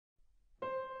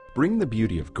Bring the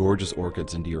beauty of gorgeous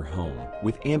orchids into your home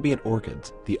with Ambient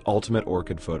Orchids, the ultimate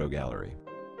orchid photo gallery.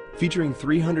 Featuring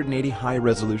 380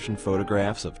 high-resolution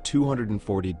photographs of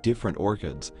 240 different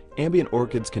orchids, Ambient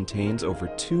Orchids contains over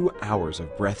 2 hours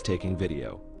of breathtaking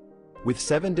video. With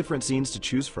 7 different scenes to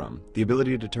choose from, the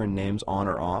ability to turn names on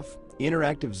or off,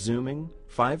 interactive zooming,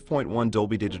 5.1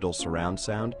 Dolby Digital surround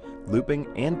sound, looping,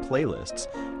 and playlists,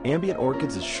 Ambient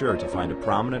Orchids is sure to find a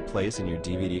prominent place in your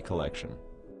DVD collection.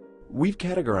 We've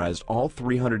categorized all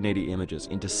 380 images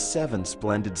into 7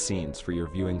 splendid scenes for your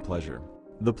viewing pleasure.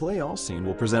 The Play All scene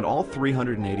will present all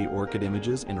 380 orchid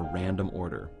images in a random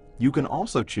order. You can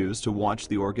also choose to watch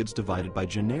the orchids divided by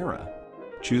genera.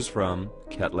 Choose from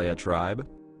Cattleya tribe,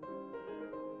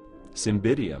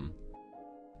 Cymbidium,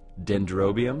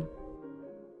 Dendrobium,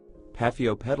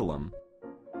 Paphiopedilum,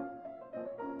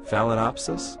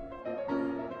 Phalaenopsis,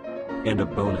 and a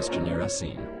bonus genera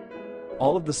scene.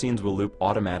 All of the scenes will loop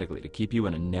automatically to keep you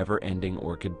in a never-ending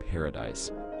orchid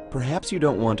paradise. Perhaps you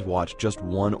don't want to watch just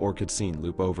one orchid scene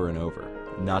loop over and over.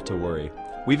 Not to worry.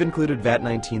 We've included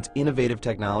VAT19's innovative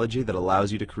technology that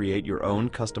allows you to create your own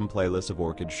custom playlist of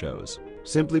orchid shows.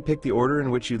 Simply pick the order in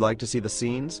which you'd like to see the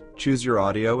scenes, choose your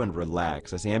audio, and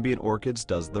relax as Ambient Orchids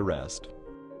does the rest.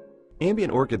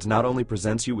 Ambient Orchids not only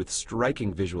presents you with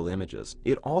striking visual images,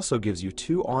 it also gives you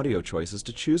 2 audio choices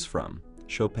to choose from: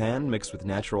 Chopin mixed with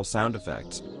natural sound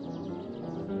effects,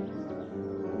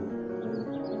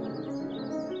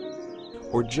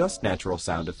 or just natural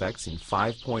sound effects in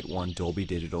 5.1 Dolby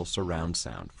Digital surround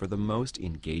sound for the most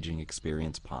engaging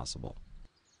experience possible.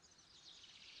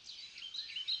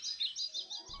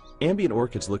 Ambient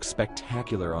Orchids look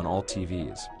spectacular on all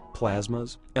TVs,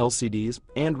 plasmas, LCDs,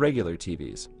 and regular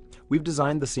TVs. We've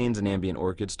designed the scenes in Ambient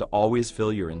Orchids to always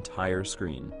fill your entire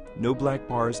screen. No black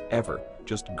bars ever,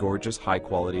 just gorgeous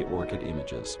high-quality orchid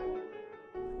images.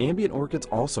 Ambient Orchids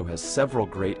also has several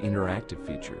great interactive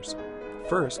features.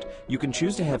 First, you can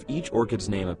choose to have each orchid's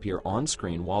name appear on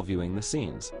screen while viewing the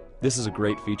scenes. This is a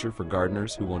great feature for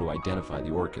gardeners who want to identify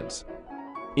the orchids.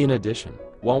 In addition,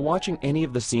 while watching any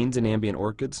of the scenes in Ambient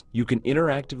Orchids, you can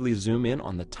interactively zoom in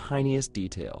on the tiniest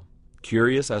detail.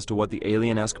 Curious as to what the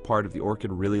alien-esque part of the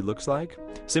orchid really looks like?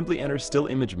 Simply enter still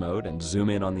image mode and zoom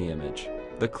in on the image.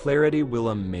 The clarity will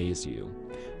amaze you.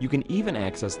 You can even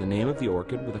access the name of the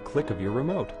orchid with a click of your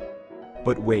remote.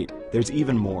 But wait, there's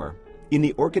even more. In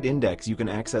the Orchid Index, you can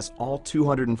access all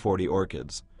 240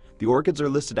 orchids. The orchids are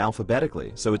listed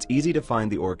alphabetically, so it's easy to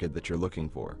find the orchid that you're looking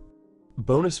for.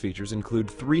 Bonus features include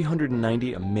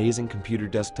 390 amazing computer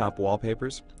desktop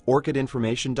wallpapers, orchid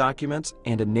information documents,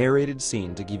 and a narrated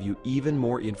scene to give you even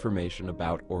more information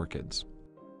about orchids.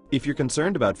 If you're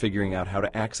concerned about figuring out how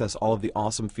to access all of the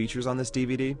awesome features on this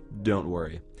DVD, don't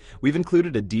worry. We've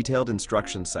included a detailed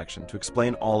instructions section to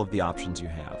explain all of the options you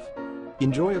have.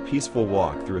 Enjoy a peaceful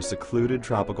walk through a secluded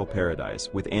tropical paradise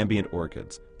with Ambient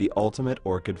Orchids, the ultimate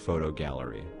orchid photo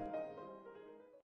gallery.